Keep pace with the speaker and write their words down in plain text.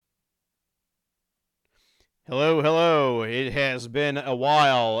Hello, hello. It has been a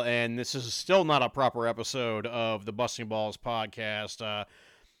while, and this is still not a proper episode of the Busting Balls podcast.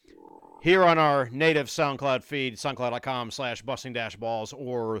 Here on our native SoundCloud feed, soundcloud.com/busting-balls,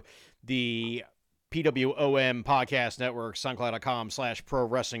 or the PWOM podcast network, soundcloud.com/pro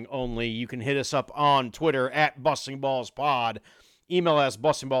wrestling only. You can hit us up on Twitter at Busting Balls Pod. Email us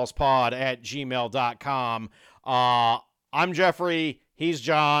bustingballspod@gmail.com. I'm Jeffrey. He's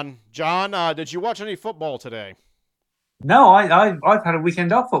John. John, did you watch any football today? No, I've had a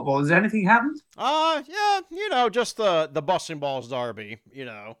weekend off football. Has anything happened? Yeah, just the Busting Balls Derby.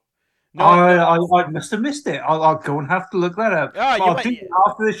 No, I no. I, I must have missed it. I'll go and have to look that up. But You I'll do might. it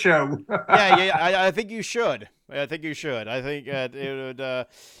after the show. Yeah, yeah. I think you should. I think you should. I think it would.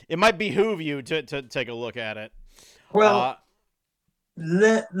 It might behoove you to take a look at it. Uh, Well,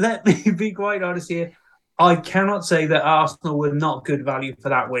 let me be quite honest here. I cannot say that Arsenal were not good value for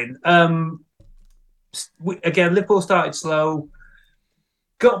that win. Again, Liverpool started slow,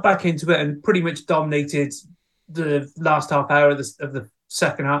 got back into it, and pretty much dominated the last half hour of the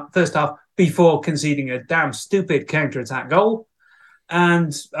second half, first half, before conceding a damn stupid counter attack goal.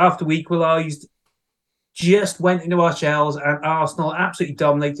 And after we equalised, just went into our shells, and Arsenal absolutely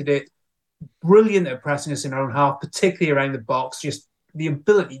dominated it. Brilliant at pressing us in our own half, particularly around the box. Just the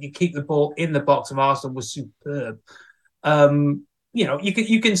ability to keep the ball in the box of Arsenal was superb.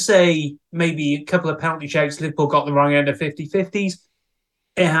 You can say maybe a couple of penalty shouts. Liverpool got the wrong end of 50-50s.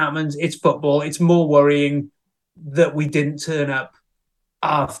 It happens. It's football. It's more worrying that we didn't turn up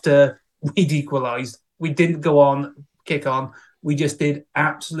after we'd equalised. We didn't go on, kick on. We just did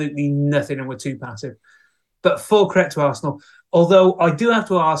absolutely nothing and were too passive. But full credit to Arsenal. Although I do have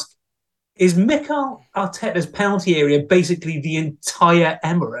to ask, is Mikel Arteta's penalty area basically the entire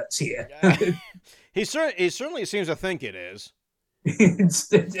Emirates here? he certainly seems to think it is. It's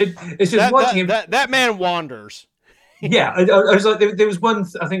just That watching that him. that that man wanders. Yeah, I was like, there was one,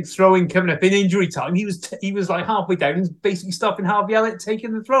 I think, throwing coming up in injury time. He was like halfway down and basically stopping Harvey Elliott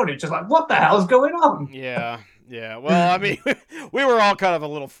taking the throw. And it's just like, what the hell's going on? Yeah, yeah. Well, I mean, we were all kind of a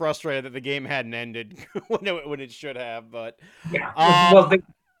little frustrated that the game hadn't ended when it should have, but Yeah, well, um,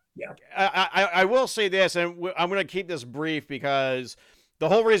 yeah, I will say this, and I'm going to keep this brief because the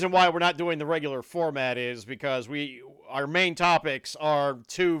whole reason why we're not doing the regular format is because our main topics are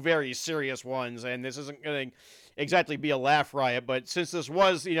two very serious ones, and this isn't going to exactly be a laugh riot. But since this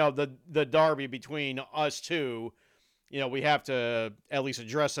was, the derby between us two, we have to at least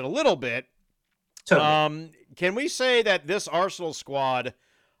address it a little bit. totally. Can we say that this Arsenal squad,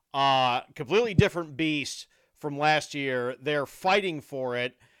 completely different beast from last year? They're fighting for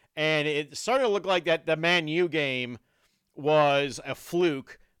it, and it started to look like that the Man U game was a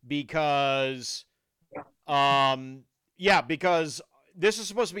fluke because, because this is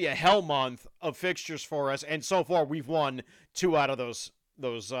supposed to be a hell month of fixtures for us, and so far we've won two out of those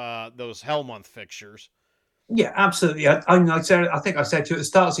hell month fixtures. Yeah, absolutely. I think I said to you at the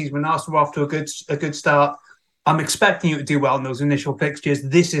start of the season when Arsenal were off to a good start. I'm expecting you to do well in those initial fixtures.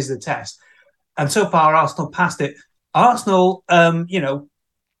 This is the test, and so far Arsenal passed it. Arsenal,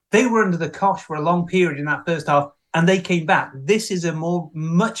 they were under the cosh for a long period in that first half, and they came back. This is a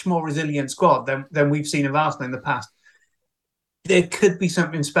much more resilient squad than we've seen of Arsenal in the past. There could be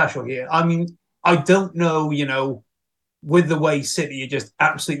something special here. I mean, I don't know, with the way City are just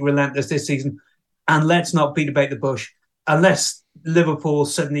absolutely relentless this season, and let's not beat about the bush. Unless Liverpool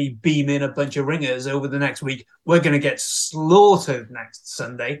suddenly beam in a bunch of ringers over the next week, we're going to get slaughtered next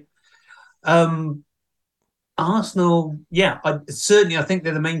Sunday. Um, Arsenal, yeah, I think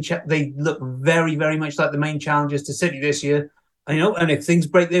they're the main. They look very, very much like the main challengers to City this year. And if things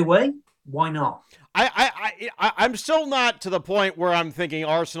break their way, why not? I'm still not to the point where I'm thinking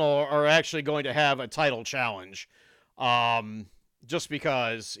Arsenal are actually going to have a title challenge. Just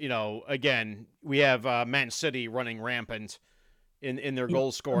because, again, we have Man City running rampant in their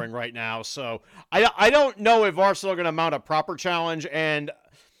goal scoring right now. So I don't know if Arsenal are going to mount a proper challenge. And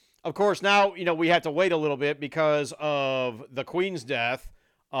of course, now, we have to wait a little bit because of the Queen's death.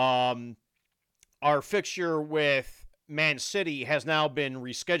 Our fixture with Man City has now been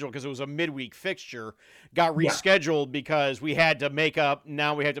rescheduled because it was a midweek fixture. Got Yeah, rescheduled because we had to make up.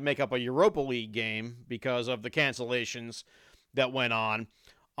 Now we have to make up a Europa League game because of the cancellations that went on.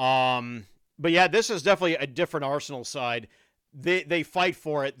 But yeah, this is definitely a different Arsenal side. They fight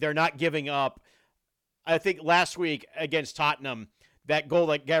for it. They're not giving up. I think last week against Tottenham, that goal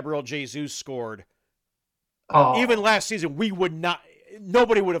that Gabriel Jesus scored, even oh, last season, we would not.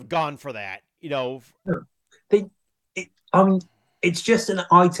 Nobody would have gone for that. they. I mean, it's just an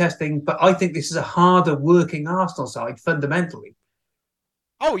eye testing, but I think this is a harder working Arsenal side fundamentally.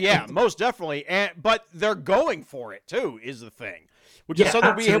 Oh yeah, most definitely. But they're going for it too, is the thing, which is Yeah,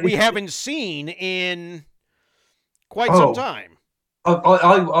 something we absolutely. haven't seen in quite some Oh, time.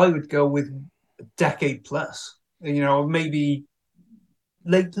 I would go with a decade plus. Maybe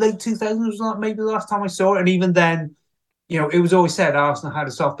late 2000s was not maybe the last time I saw it, and even then, it was always said Arsenal had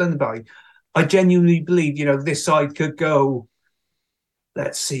a soft underbelly. I genuinely believe, this side could go.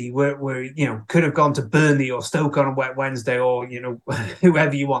 Let's see, where could have gone to Burnley or Stoke on a wet Wednesday, or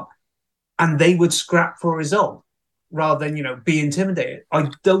whoever you want, and they would scrap for a result rather than be intimidated. I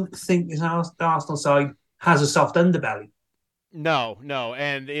don't think this Arsenal side has a soft underbelly. No, no,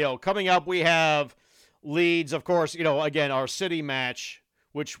 and coming up we have Leeds, of course. Again, our city match,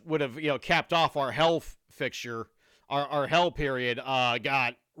 which would have capped off our hell fixture, our hell period,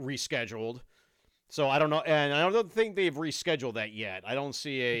 got rescheduled. So I don't know, and I don't think they've rescheduled that yet. I don't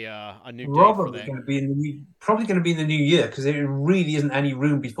see a new date for Probably that. going to be probably going to be in the new year because there really isn't any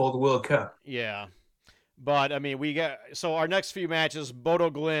room before the World Cup. Yeah, but I mean, we got so our next few matches: Bodo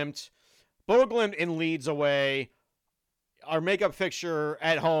Glimt in Leeds away. Our makeup fixture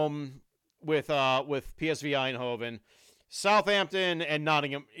at home with PSV Eindhoven, Southampton and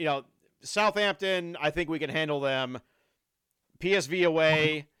Nottingham. Southampton, I think we can handle them. PSV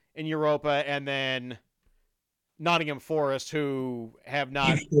away in Europa, and then Nottingham Forest, who have You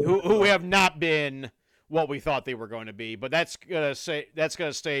not should. who have not been what we thought they were going to be. But that's gonna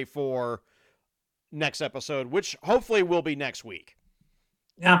stay for next episode, which hopefully will be next week.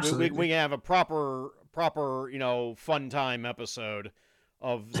 We Absolutely. can have a proper fun time episode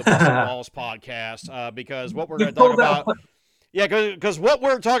of the Busting Balls podcast, because what we're going You to talk pulled that. about, yeah, because what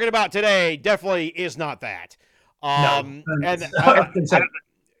we're talking about today definitely is not that. No, And I was going to say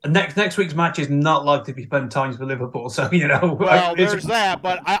next week's match is not likely to be fun times for Liverpool. So well, it's there's that,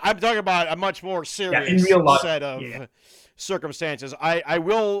 but I'm talking about a much more yeah, in serious real life. set Yeah, of circumstances. I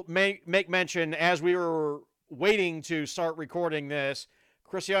will make mention, as we were waiting to start recording this,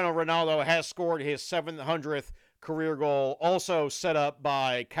 Cristiano Ronaldo has scored his 700th career goal, also set up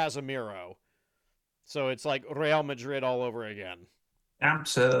by Casemiro. So it's like Real Madrid all over again.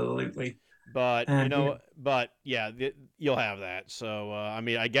 absolutely. But And yeah, you'll have that. So I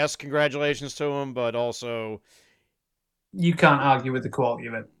mean, I guess congratulations to him, but also you can't argue with the quality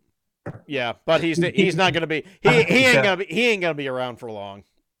of it. yeah, but he's not going to be he ain't going to be around for long.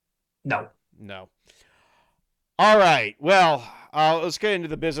 No. No. All right. Well, let's get into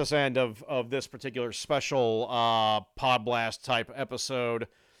the business end of this particular special Podblast type episode.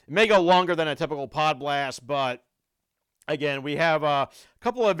 It may go longer than a typical Podblast, but again, we have a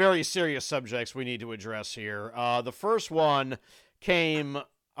couple of very serious subjects we need to address here. The first one came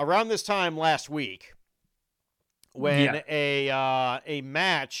around this time last week when Yeah. a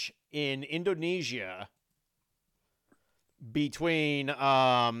match in Indonesia between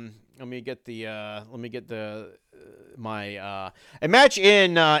let me get the my a match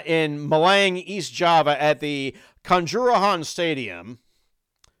in Malang, East Java at the Kanjuruhan Stadium.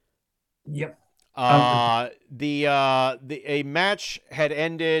 Yep. Um, The a match had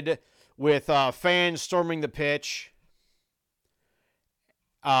ended with fans storming the pitch.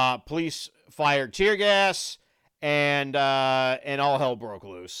 Police fired tear gas, and all hell broke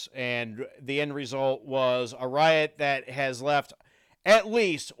loose. And the end result was a riot that has left at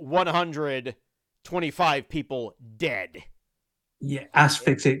least 125 people dead. yeah.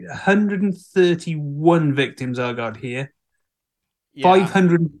 Asphyxiate. 131 victims I got here. Yeah,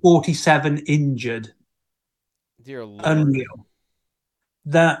 547 injured. dear Lord. Unreal.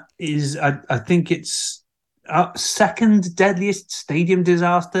 That is, I think it's second deadliest stadium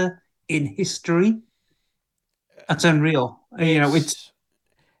disaster in history. That's unreal. It's It's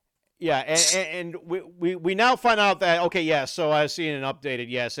Yeah, and we now find out that okay, yes. So I've seen an updated.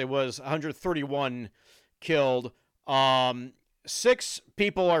 Yes, it was 131 killed. Six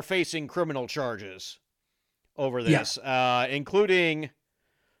people are facing criminal charges over yeah, this, including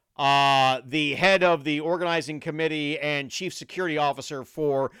the head of the organizing committee and chief security officer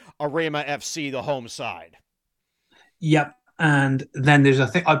for Arema FC, the home side. yeah. And then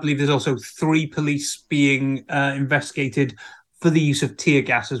I believe there's also three police being investigated for the use of tear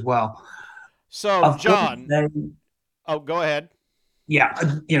gas as well. So, I've got to John, say, oh, go ahead. yeah,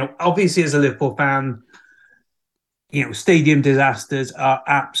 obviously as a Liverpool fan, stadium disasters are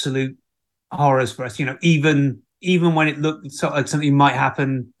absolute horrors for us. Even when it looked sort of like something might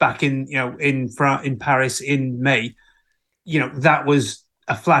happen back in Paris in May, that was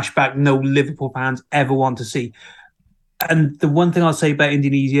a flashback no Liverpool fans ever want to see. And the one thing I'll say about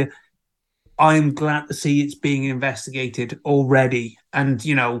Indonesia, I'm glad to see it's being investigated already, and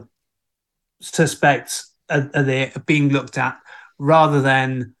suspects are there being looked at rather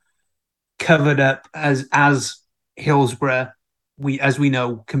than covered up as Hillsborough, as we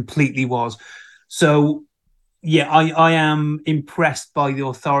know, completely was. So yeah, I am impressed by the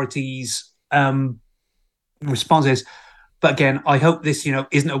authorities' responses. But again, I hope this,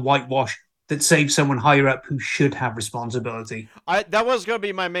 isn't a whitewash that saves someone higher up who should have responsibility. That was going to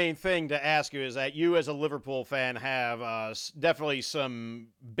be my main thing to ask you, is that you as a Liverpool fan have definitely some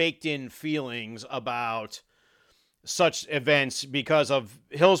baked in feelings about such events because of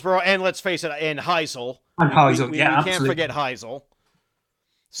Hillsborough and, let's face it, and Heysel. And Heisel, We yeah, can't absolutely. forget Heysel.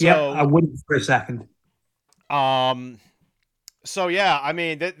 Yep, I So wouldn't for a second. um so yeah, I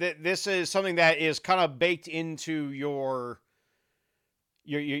mean this is something that is kind of baked into your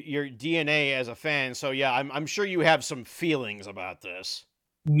DNA as a fan. So yeah, I'm sure you have some feelings about this.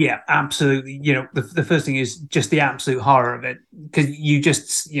 Yeah, absolutely. The first thing is just the absolute horror of it because you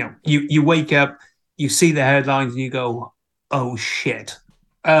just, you wake up, you see the headlines, and you go, "Oh shit!"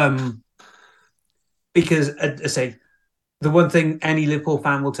 Um, because I say the one thing any Liverpool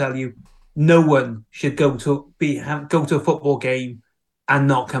fan will tell you: no one should go to a football game and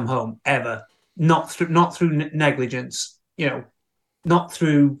not come home ever. Not through negligence. Not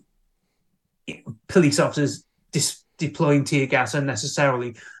through police officers deploying tear gas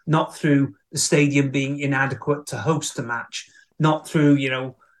unnecessarily, not through the stadium being inadequate to host the match, not through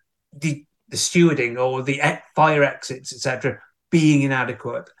the stewarding or the fire exits, etc., being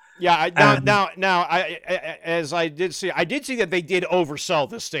inadequate. Yeah, Um, as I did see that they did oversell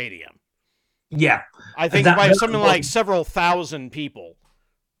the stadium. yeah, I and think by that something was like several thousand people.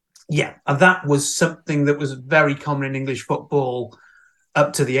 yeah, and that was something that was very common in English football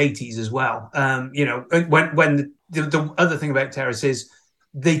up to the 80s as well. When the other thing about Terrace is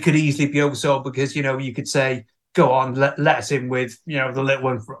they could easily be oversold because you could say, "Go on, let us in with the little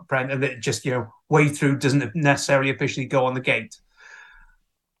one for Brent," and it just way through doesn't necessarily officially go on the gate.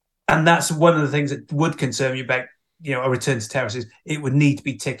 And that's one of the things that would concern me about a return to terraces. It would need to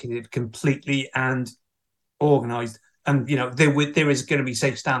be ticketed completely and organised, and there is going to be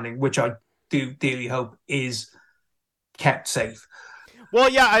safe standing, which I do dearly hope is kept safe. Well,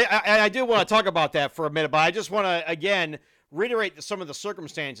 yeah, I do want to talk about that for a minute, but I just want to again reiterate some of the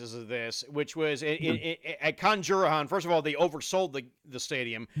circumstances of this, which was at Kanjurahan. First of all, they oversold the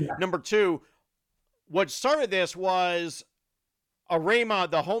stadium. Yeah. Number two, what started this was Arema,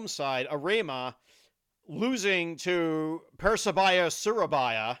 the home side, Arema losing to Persebaya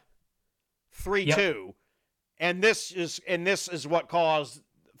Surabaya three Yep. two, and this is what caused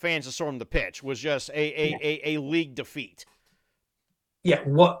fans to storm the pitch, was just a league defeat. Yeah.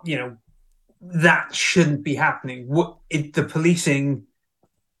 What that shouldn't be happening. The policing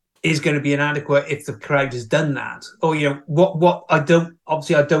is going to be inadequate if the crowd has done that, or what I don't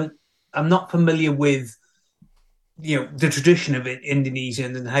obviously I don't I'm not familiar with the tradition of it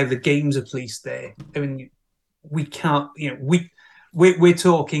Indonesian and how the games are policed there. I mean, we can't we're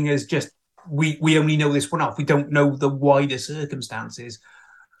talking as just we only know this one off. We don't know the wider circumstances.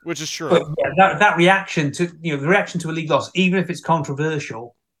 Which is But true. yeah, that reaction to the reaction to a league loss, even if it's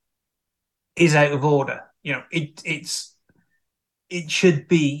controversial, is out of order. It should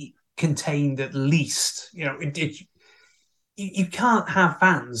be contained at least. You can't have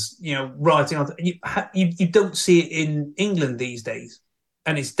fans, writing on. You don't see it in England these days,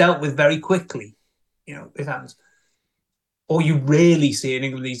 and it's dealt with very quickly. It happens, or you rarely see it in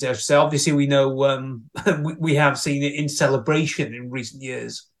England these days. So obviously, we know we have seen it in celebration in recent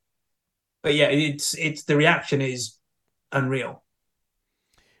years. But yeah, it's the reaction is unreal.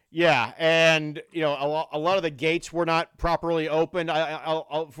 Yeah, and a lot of the gates were not properly opened.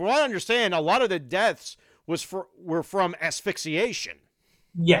 From what I understand, a lot of the deaths were from asphyxiation.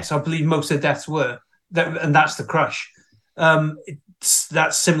 Yes, I believe most of the deaths were that, and that's the crush.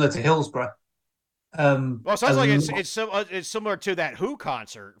 That's similar to Hillsborough. Well, it A sounds like lot. it's similar to that Who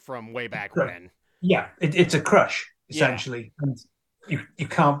concert from way back when. Yeah, it's a crush Yeah, essentially, and you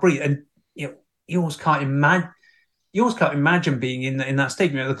can't breathe, and you almost can't imagine. You almost can't imagine being in that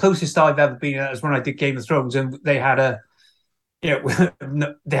stadium. The closest I've ever been is when I did Game of Thrones, and they had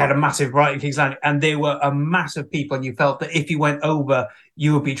they had a massive Brighton Kings Landing, and they were a mass of people, and you felt that if you went over,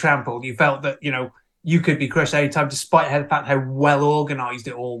 you would be trampled. You felt that you could be crushed anytime, despite the fact how well organised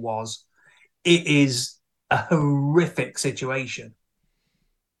it all was. It is a horrific situation.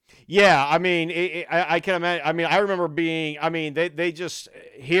 yeah. I mean, I can imagine. I mean, I remember being. I mean, they just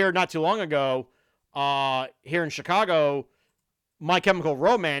here not too long ago, here in Chicago, My Chemical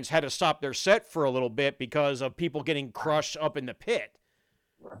Romance had to stop their set for a little bit because of people getting crushed up in the pit.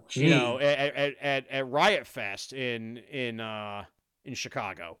 Gee, At Riot Fest in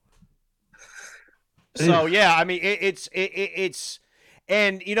Chicago. So yeah, I mean it's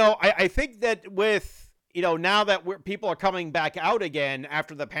and I think that with now that people are coming back out again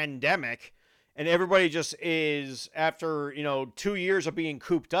after the pandemic, and everybody just is after 2 years of being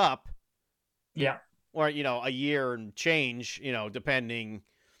cooped up, Yeah. or a year and change, depending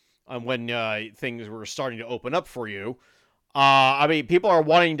on when things were starting to open up for you. I mean, people are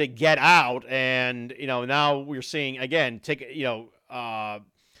wanting to get out, and now we're seeing again ticket,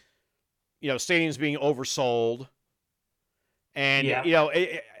 stadiums being oversold, and Yeah.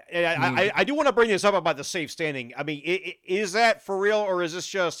 I do want to bring this up about the safe standing. I mean, is that for real, or is this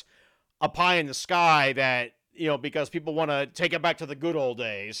just a pie in the sky that because people want to take it back to the good old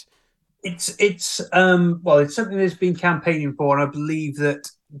days? It's something that's been campaigning for, and I believe that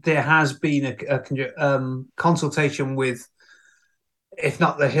there has been a consultation with, if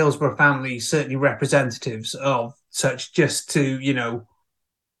not the Hillsborough family, certainly representatives of such, just to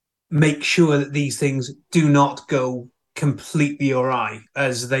make sure that these things do not go completely awry,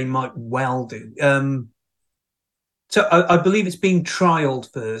 as they might well do. So I believe it's being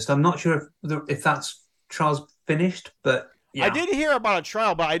trialed first. I'm not sure if that's trials finished, but I yeah. did hear about a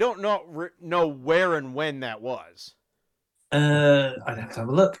trial, but I don't know where and when that was. I'd have to have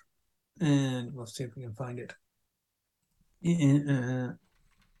a look, and we'll see if we can find it.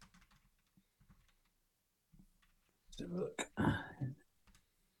 Look.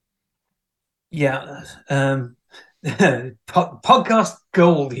 Yeah. Podcast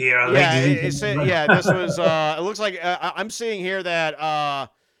gold here, Yeah, ladies and yeah. gentlemen. This was. It looks like I'm seeing here that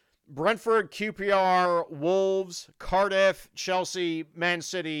Brentford, QPR, Wolves, Cardiff, Chelsea, Man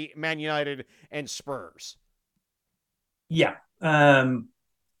City, Man United, and Spurs. Yeah. But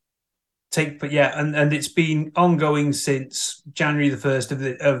yeah, and it's been ongoing since January the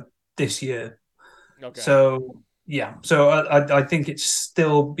 1st of this year. Okay. So yeah, so I think it's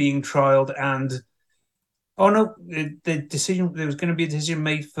still being trialed, and oh no, the decision, there was going to be a decision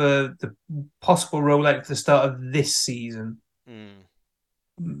made for the possible rollout for the start of this season. Mm.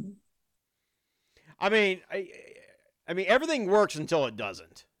 Mm. I mean, I mean, everything works until it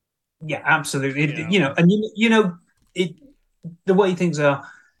doesn't. Yeah, absolutely. You know. And it, the way things are,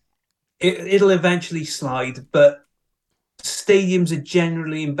 it'll eventually slide, but stadiums are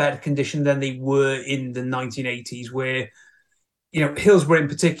generally in better condition than they were in the 1980s, where Hillsborough in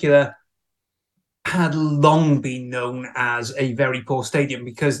particular had long been known as a very poor stadium,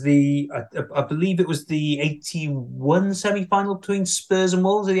 because I believe it was the 81 semi-final between Spurs and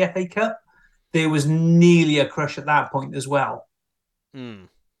Wolves of the FA Cup. There was nearly a crush at that point as well. Mm.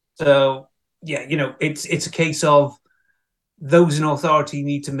 So yeah, it's a case of those in authority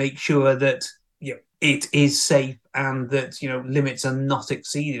need to make sure that it is safe, and that limits are not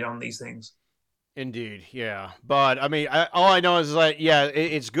exceeded on these things. Indeed, yeah. But I mean, all I know is that yeah,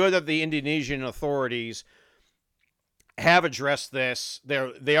 it's good that the Indonesian authorities have addressed this.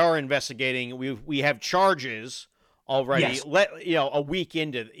 They are investigating. We have charges already. Yes, A week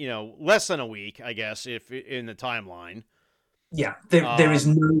into less than a week, I guess, if in the timeline. yeah, there is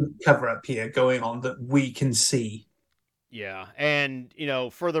Um, no cover up here going on that we can see. yeah, and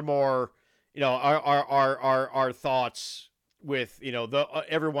furthermore, our thoughts with the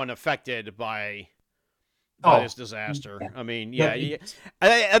everyone affected by this Oh, disaster. yeah. I mean, yeah, That, yeah.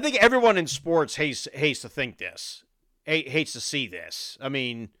 I think everyone in sports hates to think this, hates to see this. I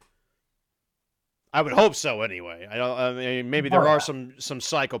mean, I would hope so anyway. I mean, maybe there oh, are some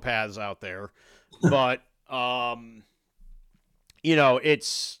psychopaths out there, but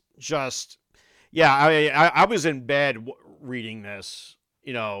it's just yeah. I was in bed reading this,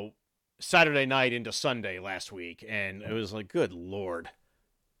 Saturday night into Sunday last week, and it was like, good lord.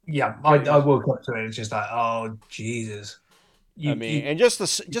 yeah, I Good. woke up to it. It's just like, oh Jesus, I you mean, you and just the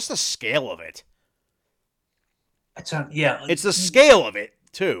scale of it. it's yeah, It's the scale of it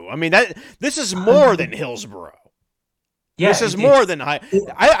too. I mean that this is more than 100. Hillsborough. Yeah, This is more than High. it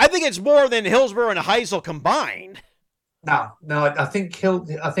I think it's more than Hillsborough and Heisel combined. no, I think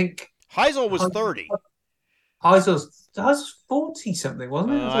Heisel was 30. Heisel's 40 something,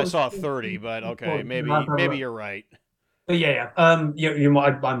 wasn't it? I thought I it saw was 30, but okay, 40. I'll have a maybe look. you're right. But yeah, I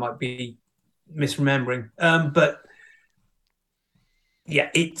might be misremembering. But yeah,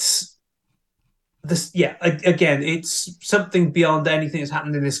 it's this. Yeah, again, it's something beyond anything that's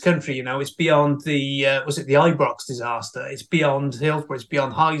happened in this country. It's beyond the was it the Ibrox disaster? It's beyond Hillsborough. It's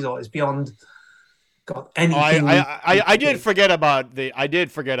beyond Heysel. It's beyond God Oh, anything we. I did forget about the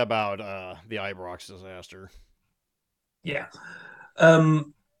Ibrox disaster. Yeah.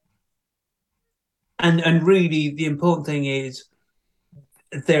 Um. And really, the important thing is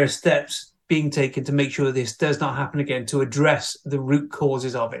there are steps being taken to make sure this does not happen again, to address the root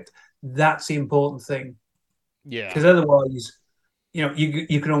causes of it. That's the important thing, Yeah. because otherwise,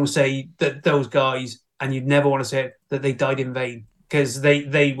 you can almost say that those guys, and you'd never want to say that they died in vain, because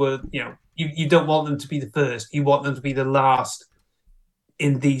they were, you don't want them to be the first. You want them to be the last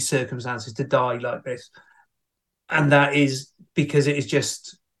in these circumstances to die like this, and that is because it is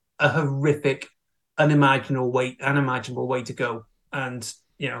just a horrific, unimaginable way to go. And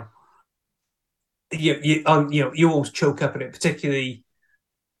you always choke up at it, particularly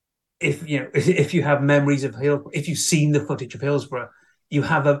if you have memories of Hillsborough, if you've seen the footage of Hillsborough, you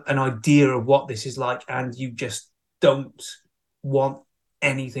have an idea of what this is like, and you just don't want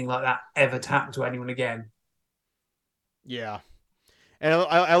anything like that ever to happen to anyone again. Yeah. And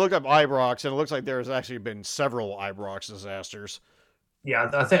I looked up Ibrox, and it looks like there's actually been several Ibrox disasters. Yeah,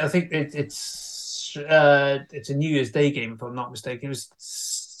 I think it's a New Year's Day game if I'm not mistaken. It was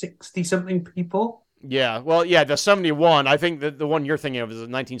 60 something people. Yeah, well, yeah, the 71. I think that the one you're thinking of is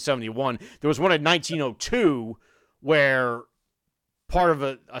 1971. There was one in 1902 where part of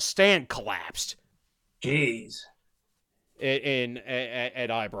a stand collapsed Jeez. at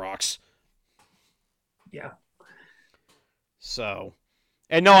Ibrox. Yeah. So,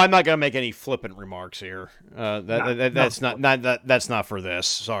 and no, I'm not going to make any flippant remarks here. No, That's no, that's not for this.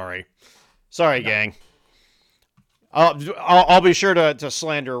 Sorry, no. gang. I'll be sure to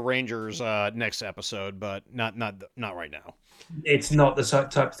slander Rangers next episode, but not right now. It's not the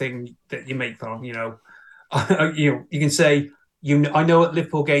type of thing that you make fun. You can say, I know at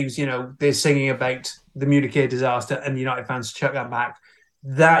Liverpool games, they're singing about the Munich disaster, and United fans chuck that back.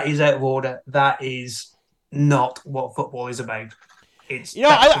 That is out of order. That is not what football is about. It's You know,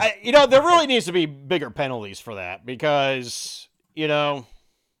 that's just there really needs to be bigger penalties for that because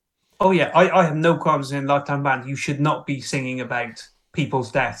Oh yeah, I have no qualms in lifetime ban. You should not be singing about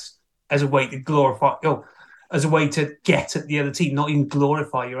people's deaths as a way to glorify, as a way to get at the other team, not even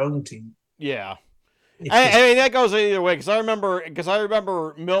glorify your own team. yeah. It's I just mean that goes either way because I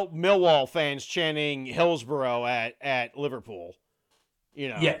remember Millwall fans chanting Hillsborough at Liverpool. You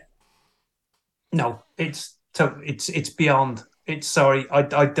know. yeah, no, it's beyond. It's sorry, I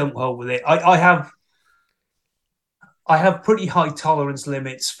don't hold with it. I have pretty high tolerance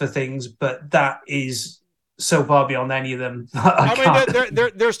limits for things, but that is so far beyond any of them. I I mean,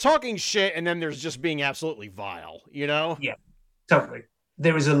 can't. there's talking shit, and then there's just being absolutely vile. Yeah, totally.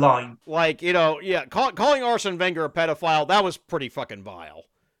 There is a line. Like yeah, calling Arsene Wenger a pedophile, that was pretty fucking vile.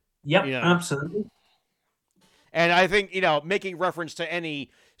 You Yep, know, absolutely. and I think making reference to any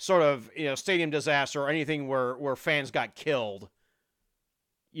sort of stadium disaster or anything where fans got killed.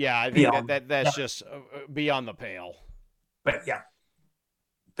 Yeah, I think Beyond. that's Yeah, just beyond the pale. but yeah,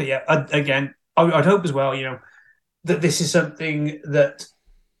 again, I'd hope as well. That this is something that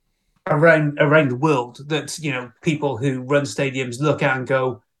around the world that people who run stadiums look at and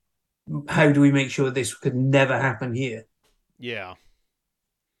go, how do we make sure this could never happen here? Yeah,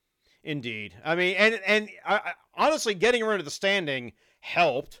 indeed. I mean, and honestly, getting rid of the standing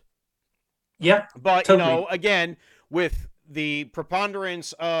helped, Yeah, but totally. again, with the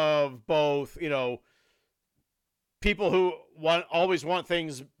preponderance of both, people who always want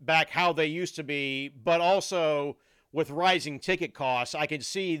things back how they used to be, but also with rising ticket costs, I can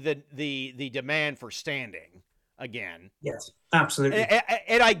see the demand for standing again, Yes, absolutely.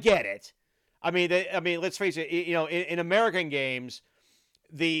 and I get it. I mean, let's face it. In American games,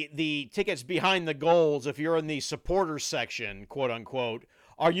 the tickets behind the goals, if you're in the supporters section, quote unquote,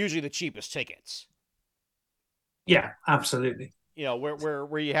 are usually the cheapest tickets. Yeah, absolutely.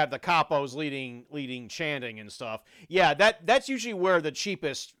 Where you have the capos leading chanting and stuff. Yeah, that's usually where the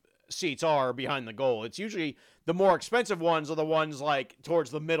cheapest seats are behind the goal. It's usually the more expensive ones are the ones like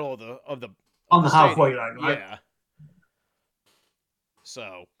towards the middle of On the the halfway stadium. line, right? Yeah.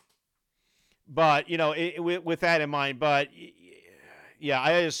 So, but with that in mind, but yeah,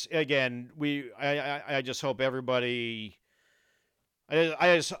 I just again I just hope everybody.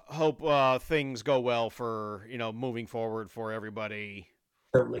 I just hope things go well for moving forward for everybody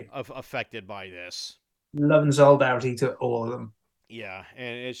Totally. affected by this. Love and solidarity to all of them. Yeah,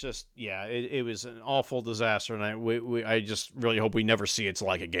 and it's just it was an awful disaster, and I just really hope we never see its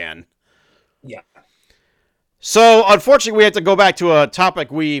like again. Yeah, So, unfortunately, we have to go back to a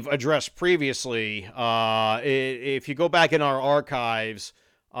topic we've addressed previously. If you go back in our archives,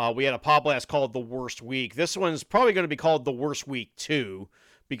 we had a Podblast called The Worst Week. This one's probably going to be called The Worst Week 2,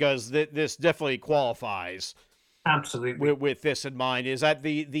 because this definitely qualifies absolutely. with this in mind. Is that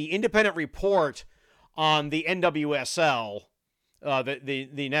the independent report on the NWSL,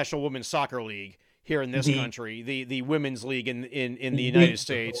 the National Women's Soccer League here in this The country, the women's league in the United Yates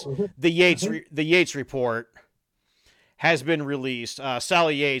States, report. the Yates report has been released.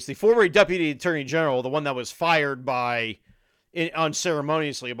 Sally Yates, the former Deputy Attorney General, the one that was fired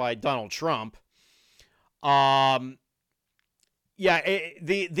unceremoniously by Donald Trump. The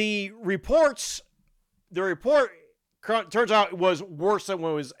report turns out it was worse than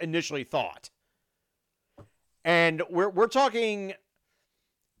what was initially thought, and we're talking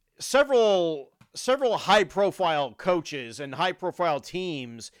several high profile coaches and high profile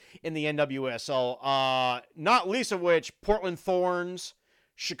teams in the NWSL, not least of which Portland Thorns,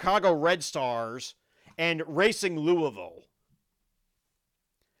 Chicago Red Stars, and Racing Louisville.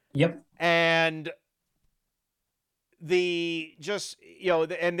 Yep. And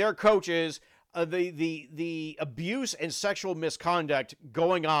and their coaches, the abuse and sexual misconduct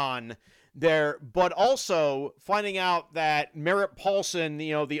going on there, but also finding out that Merritt Paulson,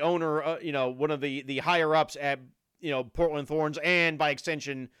 the owner, one of the higher ups at, Portland Thorns, and by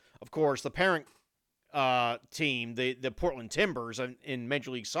extension, of course, the parent team, the Portland Timbers in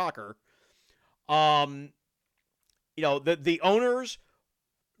Major League Soccer. The owners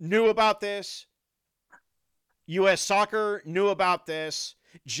knew about this. U.S. Soccer knew about this.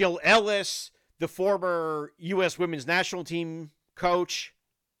 Jill Ellis, the former U.S. Women's National Team coach,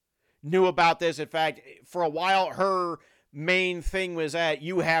 knew about this. In fact, for a while, her main thing was that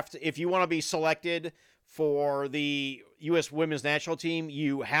you have to, if you want to be selected for the U.S. Women's National Team,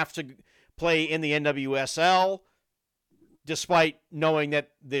 you have to play in the NWSL, despite knowing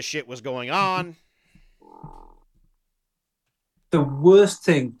that this shit was going on. The worst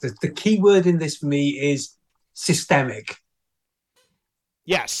thing, the key word in this for me is systemic.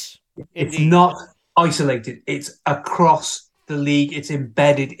 Yes, it's indeed. Not isolated. It's across the league. It's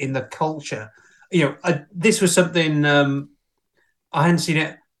embedded in the culture. This was something I hadn't seen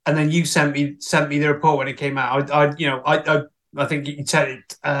it, and then you sent me the report when it came out. I think you said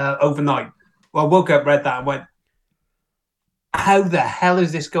it overnight. Well, I woke up, read that, and went, "How the hell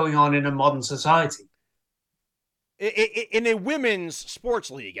is this going on in a modern society?" In a women's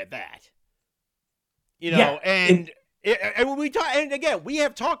sports league at that. And again, we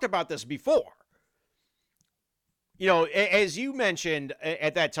have talked about this before. As you mentioned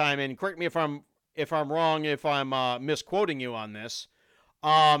at that time, and correct me if I'm wrong, if I'm misquoting you on this,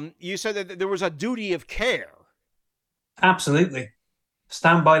 you said that there was a duty of care. Absolutely,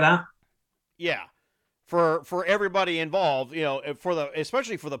 stand by that. Yeah, for everybody involved,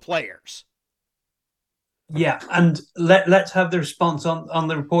 especially for the players. Yeah, and let's have the response on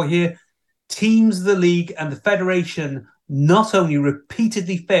the report here. Teams, the league, and the federation not only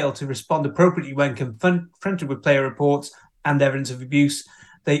repeatedly fail to respond appropriately when confronted with player reports and evidence of abuse,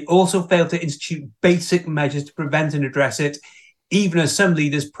 they also fail to institute basic measures to prevent and address it, even as some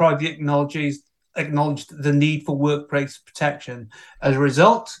leaders privately acknowledged the need for workplace protection. As a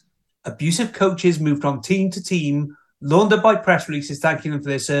result, abusive coaches moved from team to team, laundered by press releases thanking them for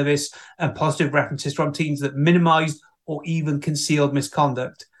their service, and positive references from teams that minimized or even concealed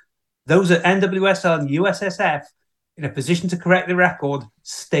misconduct. Those at NWSL and USSF, in a position to correct the record,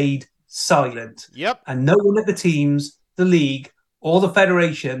 stayed silent. Yep. And no one at the teams, the league, or the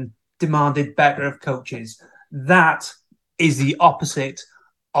federation demanded better of coaches. That is the opposite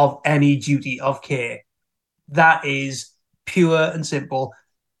of any duty of care. That is pure and simple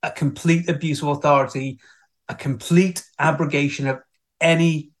a complete abuse of authority, a complete abrogation of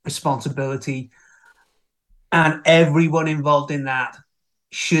any responsibility, and everyone involved in that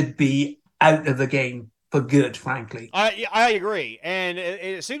should be out of the game for good, frankly. I agree. And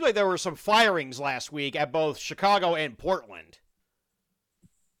it seems like there were some firings last week at both Chicago and Portland.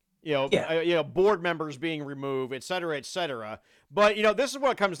 Board members being removed, et cetera, et cetera. But, this is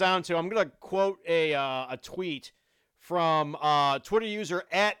what it comes down to. I'm going to quote a tweet from Twitter user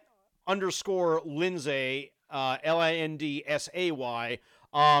 @_Lindsay, LINDSAY.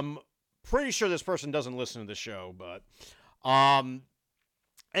 Pretty sure this person doesn't listen to the show, but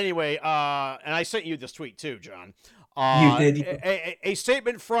anyway, and I sent you this tweet too, John. You did. A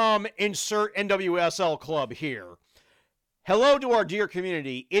statement from insert NWSL club here. Hello to our dear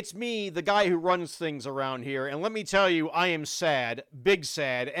community. It's me, the guy who runs things around here, and let me tell you, I am sad, big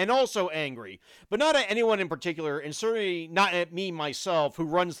sad, and also angry. But not at anyone in particular, and certainly not at me myself who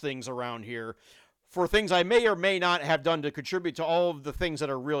runs things around here, for things I may or may not have done to contribute to all of the things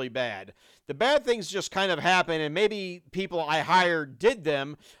that are really bad. The bad things just kind of happen, and maybe people I hired did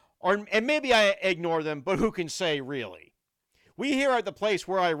them, and maybe I ignore them, but who can say really? We here at the place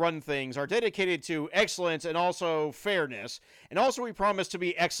where I run things are dedicated to excellence and also fairness, and also we promise to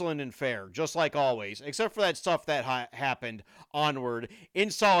be excellent and fair, just like always, except for that stuff that happened onward. In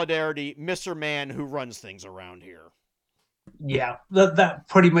solidarity, Mr. Man who runs things around here. Yeah, that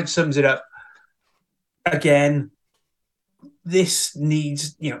pretty much sums it up. Again, this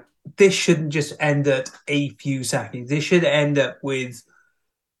needs, this shouldn't just end at a few seconds. This should end up with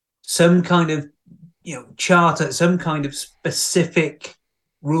some kind of, charter, some kind of specific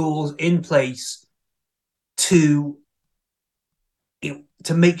rules in place to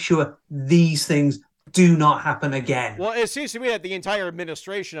to make sure these things do not happen again. Well, it seems to me that the entire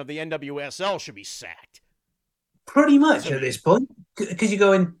administration of the NWSL should be sacked. Pretty much at this point, because you're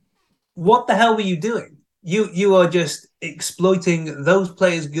going, what the hell were you doing? You are just exploiting those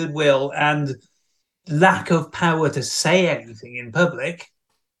players' goodwill and lack of power to say anything in public.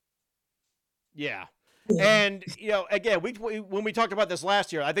 Yeah. And, again, when we talked about this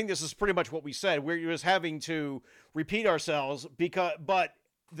last year, I think this is pretty much what we said. We're just having to repeat ourselves but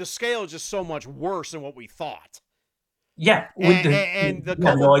the scale is just so much worse than what we thought. Yeah. And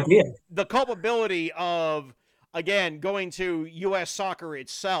no idea. The culpability of, again, going to U.S. soccer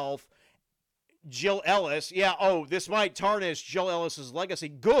itself, Jill Ellis, this might tarnish Jill Ellis's legacy.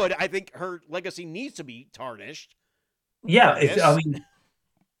 Good. I think her legacy needs to be tarnished. Yeah.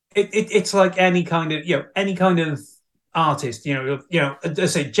 It's like any kind of artist, I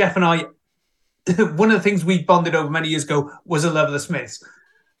say Jeff and I, one of the things we bonded over many years ago was a love of the Smiths.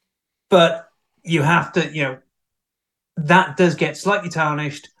 But you have to, that does get slightly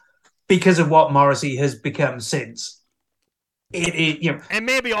tarnished because of what Morrissey has become since. And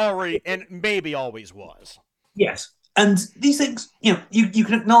maybe always was. Yes. And these things, you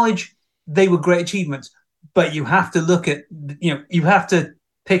can acknowledge they were great achievements, but you have to look at, you have to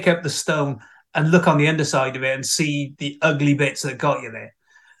pick up the stone and look on the underside of it and see the ugly bits that got you there.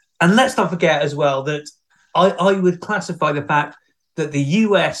 And let's not forget as well that I would classify the fact that the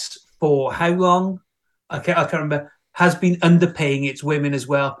US, for how long, I can't remember, has been underpaying its women as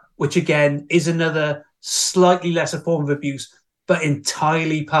well, which again is another slightly lesser form of abuse, but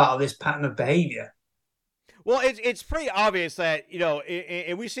entirely part of this pattern of behavior. Well, it's pretty obvious that,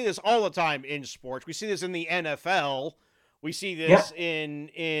 and we see this all the time in sports. We see this in the NFL. We see this in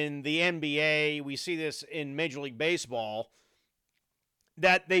the NBA. We see this in Major League Baseball.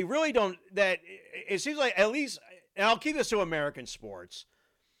 That they really don't, that it seems like, at least, and I'll keep this to American sports.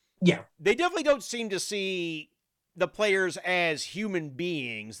 Yeah. They definitely don't seem to see the players as human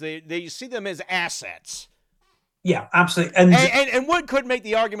beings. They see them as assets. Yeah, absolutely. And one could make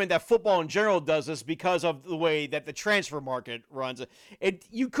the argument that football in general does this because of the way that the transfer market runs.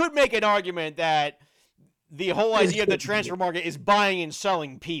 You could make an argument that the whole idea of the transfer market is buying and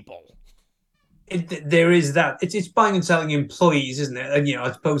selling people. There is that. It's buying and selling employees, isn't it? And,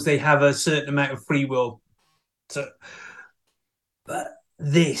 I suppose they have a certain amount of free will. But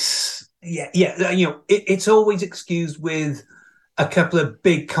this, it's always excused with a couple of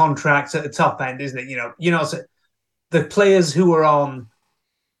big contracts at the top end, isn't it? So the players who are on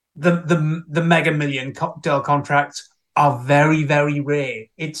the mega $1 million contracts are very, very rare.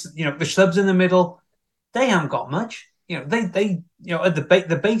 It's, the schlubs in the middle, they haven't got much. They at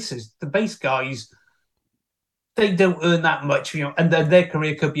the base guys, they don't earn that much, and then their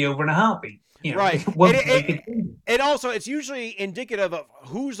career could be over in a heartbeat. Right. And also, it's usually indicative of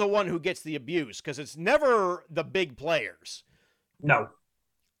who's the one who gets the abuse, because it's never the big players. No.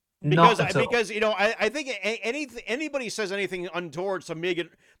 Because I think anybody says anything untoward to Megan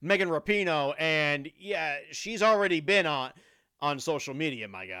Rapinoe, and she's already been on social media,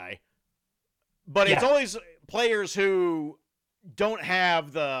 my guy. But it's always players who don't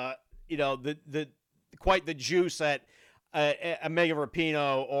have the quite the juice that a Megan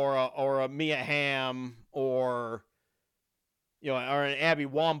Rapinoe or a Mia Hamm or an Abby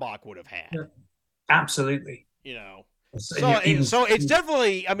Wambach would have had. Yeah. Absolutely. So it's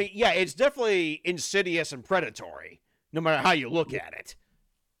definitely, it's definitely insidious and predatory, no matter how you look at it.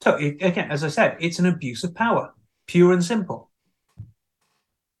 So again, as I said, it's an abuse of power, pure and simple.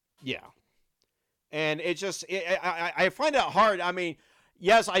 Yeah. And it's just, I find it hard.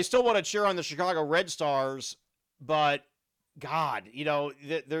 Yes, I still want to cheer on the Chicago Red Stars, but God,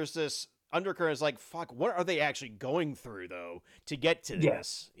 there's this undercurrent. It's like, fuck, what are they actually going through, though, to get to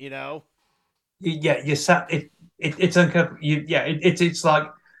this, Yeah, you sat, it's uncovered. It's like,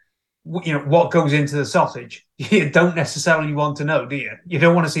 what goes into the sausage. You don't necessarily want to know, do you? You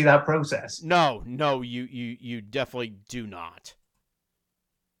don't want to see that process. No, you definitely do not.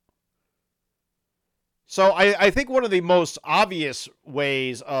 So I think one of the most obvious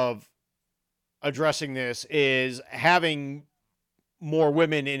ways of addressing this is having more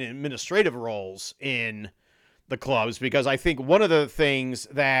women in administrative roles in the clubs, because I think one of the things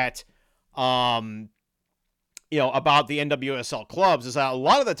that about the NWSL clubs is that a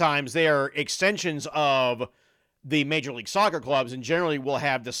lot of the times they are extensions of the Major League Soccer clubs and generally will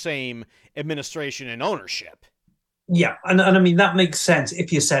have the same administration and ownership. Yeah, and I mean that makes sense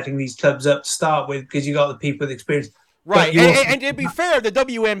if you're setting these clubs up to start with because you got the people with experience. But Right. you also, And to be fair, the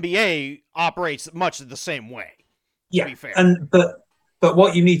WNBA operates much the same way, to yeah, be fair. and but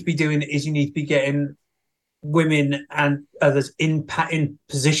what you need to be doing is you need to be getting women and others in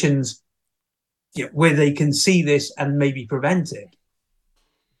positions, where they can see this and maybe prevent it.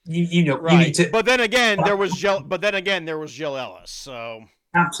 You need Right. to But then again, there was Jill Ellis. So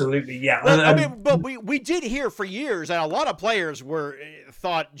absolutely, yeah, I mean, but we did hear for years that a lot of players were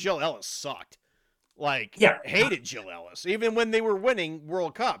thought Jill Ellis sucked. Like yeah, hated Jill Ellis. Even when they were winning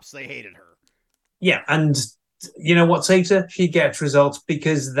World Cups, they hated her. yeah, and you know what saves her? She gets results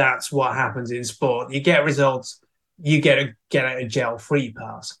because that's what happens in sport. You get results, you get a gel free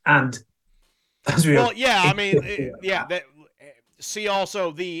pass, and as we know, Well, yeah, I it's mean, just like yeah. that. See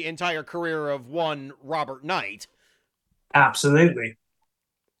also the entire career of one Robert Knight. Absolutely.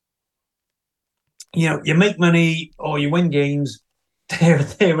 You make money or you win games.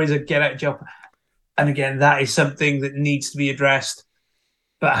 There is a get out job, and again, that is something that needs to be addressed.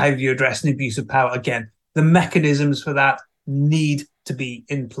 But how do you address an abuse of power? Again, the mechanisms for that need to be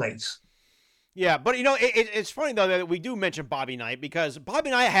in place. Yeah, but it's funny though that we do mention Bobby Knight because Bobby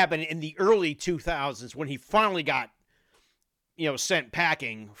Knight happened in the early 2000s when he finally got sent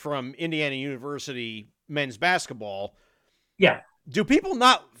packing from Indiana University men's basketball. Yeah, Do people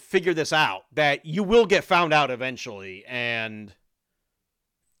not figure this out that you will get found out eventually and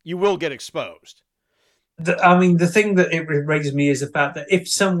you will get exposed? I mean, the thing that it raises me is the fact that if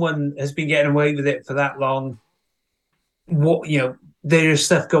someone has been getting away with it for that long, there is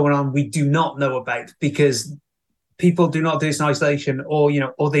stuff going on we do not know about because people do not do this in isolation, or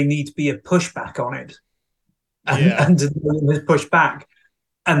they need to be a pushback on it, and Yeah. has pushed back,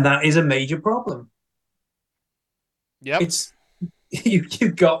 and that is a major problem. Yep. It's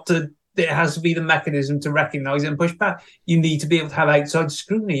you've got to. It has to be the mechanism to recognise and push back. You need to be able to have outside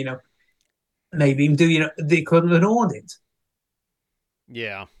scrutiny. Maybe even do the equivalent of an audit.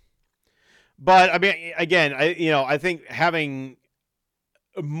 Yeah. But I mean, again, I think having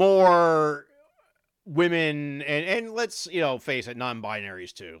more women and let's face it,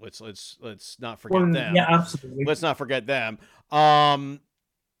 non-binaries too. Let's not forget Well, them. yeah, absolutely. Let's not forget them. Um,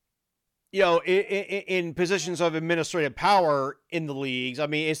 in positions of administrative power in the leagues. I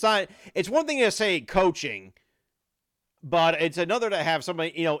mean, it's not. It's one thing to say coaching, but it's another to have somebody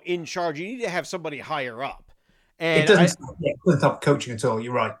in charge. You need to have somebody higher up. It And doesn't. Yeah, it doesn't stop coaching at all.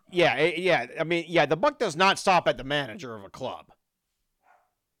 You're right. yeah. I mean, yeah, the buck does not stop at the manager of a club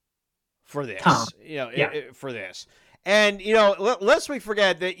for Can't. this. Yeah. For this. And lest we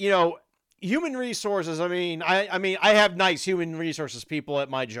forget that human resources. I mean, I have nice human resources people at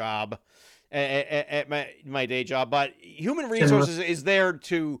my job, at my day job, but human Similar. resources is there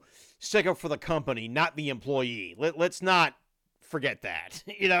to stick up for the company, not the employee. Let's not forget that.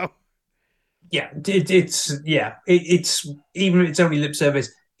 Yeah, it's even if it's only lip service,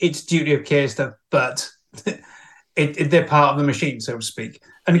 it's duty of care stuff, but they're part of the machine, so to speak.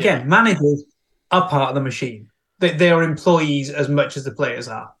 And Yeah, again, managers are part of the machine. They are employees as much as the players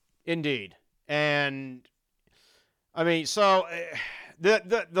are. indeed. And I mean, so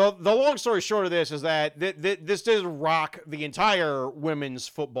the long story short of this is that this did rock the entire women's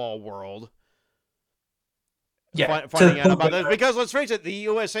football world. Yeah, to the Finding out point about this where, because let's face it, the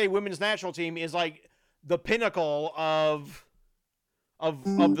USA women's national team is like the pinnacle of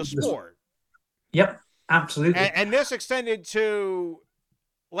the sport, yep, absolutely. and this extended to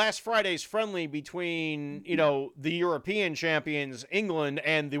last Friday's friendly between the European champions England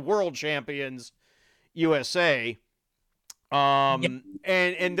and the world champions USA. Yep.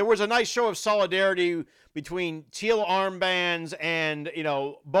 And there was a nice show of solidarity between teal armbands and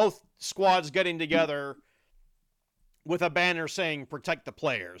both squads getting together with a banner saying "Protect the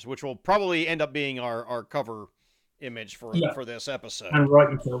players," which will probably end up being our cover image Yeah, for this episode. and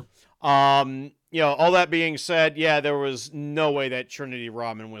rightly so. All that being said, yeah, there was no way that Trinity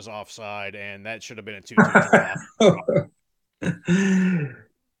Rodman was offside, and that should have been a 2-2 draw.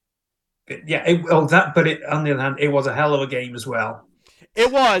 Yeah, but on the other hand, it was a hell of a game as well.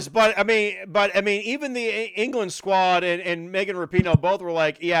 It was, but I mean, even the England squad and Megan Rapinoe both were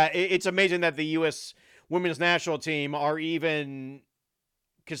like, yeah, it's amazing that the U.S. women's national team are even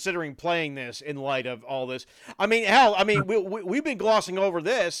considering playing this in light of all this. I mean, hell, I mean, we've been glossing over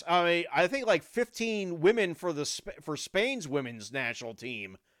this. I mean, I think like 15 women for Spain's women's national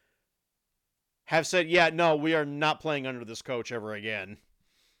team have said, yeah, no, we are not playing under this coach ever again.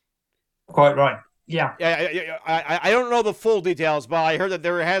 Quite right. Yeah. I don't know the full details, but I heard that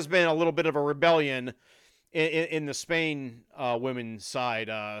there has been a little bit of a rebellion in the Spain women's side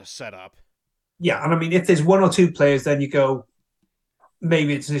setup. Yeah, and I mean, if there's one or two players, then you go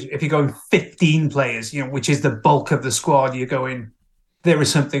maybe it's if you're going 15 players, which is the bulk of the squad, you're going there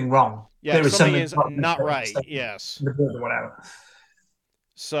is something wrong. Yeah, There is something something is wrong not right. Yes. or whatever.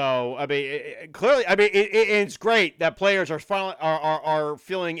 So I mean, clearly, I mean, it's great that players are finally are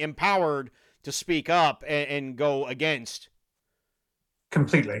feeling empowered to speak up and go against.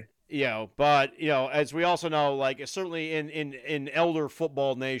 Completely. But as we also know, like certainly in elder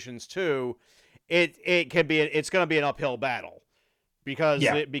football nations too, it can be it's going to be an uphill battle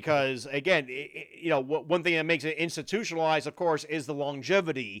Yeah, because again, one thing that makes it institutionalized, of course, is the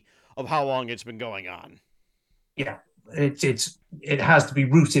longevity of how long it's been going on. yeah. It has to be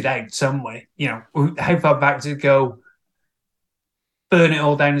rooted out some way. How far back does it go? Burn it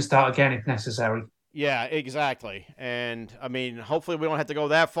all down and start again if necessary. Yeah, exactly. And I mean, hopefully we don't have to go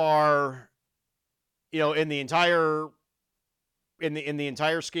that far, in the entire in the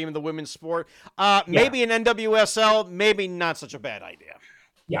entire scheme of the women's sport. Yeah, Maybe an NWSL, maybe not such a bad idea.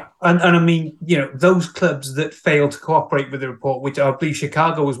 yeah, and I mean, those clubs that fail to cooperate with the report, which I believe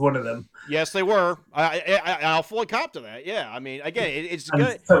Chicago was one of them, Yes, they were. I'll fully cop to that. Yeah, I mean, again,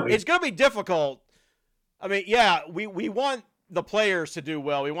 and totally, it's gonna be difficult. I mean, yeah, we want the players to do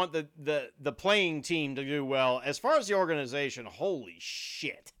well. We want the playing team to do well. As far as the organization, holy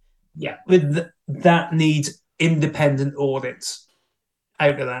shit. yeah, that needs independent audits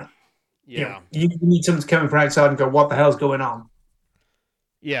out of that. Yeah. You need someone to come in from outside and go, "What the hell's going on?"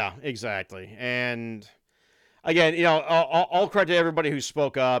 Yeah, exactly. And again, all credit to everybody who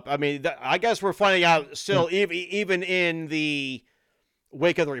spoke up. I mean, I guess we're finding out still, even in the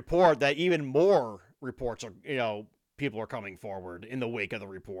wake of the report, that even more reports are, people are coming forward in the wake of the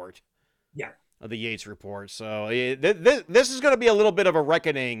report, Yeah, of the Yates report. So this is going to be a little bit of a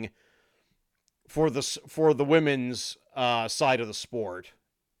reckoning for the women's side of the sport.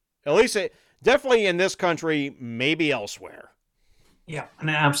 At least definitely in this country, maybe elsewhere. yeah, and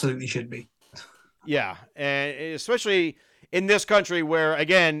it absolutely should be. Yeah, and especially in this country where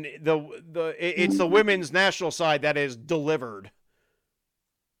again it's the women's national side that is delivered,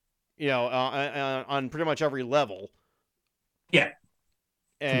 on pretty much every level, Yeah,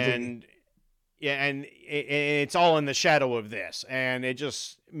 completely. and yeah, and it's all in the shadow of this, and it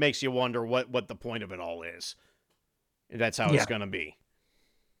just makes you wonder what the point of it all is. That's how it's Yeah, gonna be.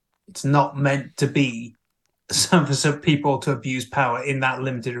 it's not meant to be for some people to abuse power in that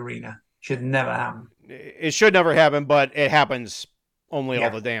limited arena. Should never happen. It should never happen, but it happens only all Yeah,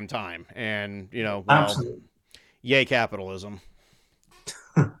 the damn time, and well, absolutely. yay capitalism,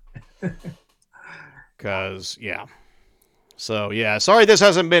 because yeah. So yeah, sorry this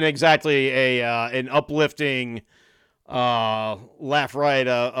hasn't been exactly a an uplifting laugh right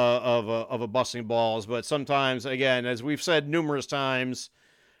of a busting balls, but sometimes again, as we've said numerous times,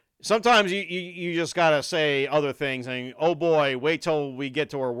 sometimes you just gotta say other things and oh boy, wait till we get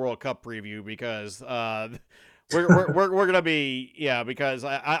to our World Cup preview because we're gonna be because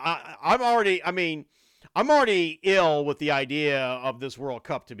I'm already I'm already ill with the idea of this World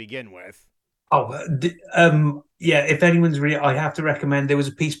Cup to begin with. Oh, yeah. If anyone's read, I have to recommend. There was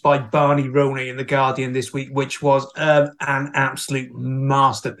a piece by Barney Ronay in the Guardian this week, which was an absolute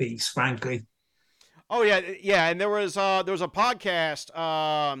masterpiece. Frankly, Oh yeah, and there was a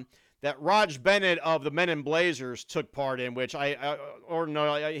podcast that Raj Bennett of the Men in Blazers took part in, which or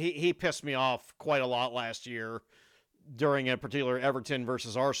no, he pissed me off quite a lot last year during a particular Everton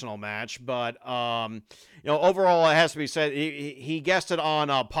versus Arsenal match. But overall, it has to be said he guested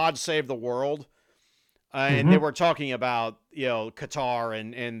on Pod Save the World, and they mm-hmm. were talking about Qatar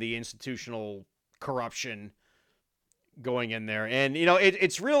and the institutional corruption going in there, and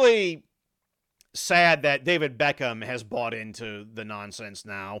it's really sad that David Beckham has bought into the nonsense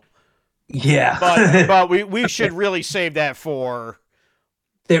now. But Yeah. but we should really save that for.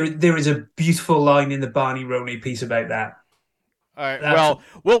 There is a beautiful line in the Barney Ronay piece about that. All right. That's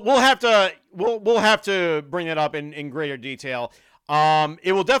Well, we'll have to bring it up in greater detail.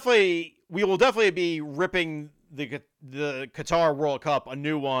 It will definitely we will definitely be ripping the Qatar World Cup a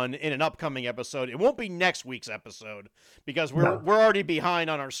new one in an upcoming episode. It won't be next week's episode because we're no, we're already behind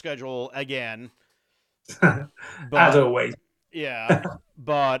on our schedule again. as But always. yeah,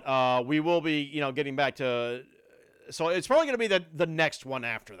 but we will be getting back to. So it's probably going to be the next one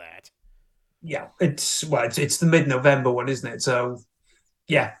after that. Yeah, it's the mid-November one, isn't it? So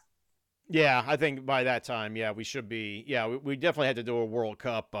yeah, Yeah, I think by that time, yeah, we should be. Yeah, we definitely had to do a World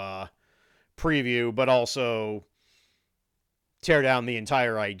Cup preview, but also tear down the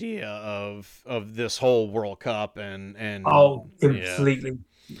entire idea of this whole World Cup and oh, yeah, completely.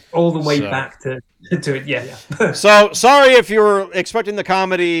 all the way So- back to it. Yeah. So sorry if you were expecting the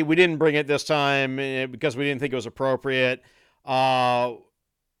comedy. We didn't bring it this time because we didn't think it was appropriate.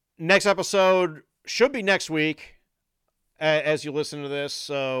 Next episode should be next week as you listen to this.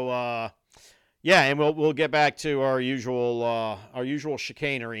 So yeah, and we'll get back to our usual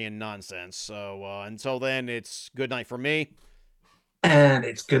chicanery and nonsense. So until then, it's good night from me. And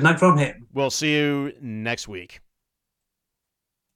it's good night from him. We'll see you next week.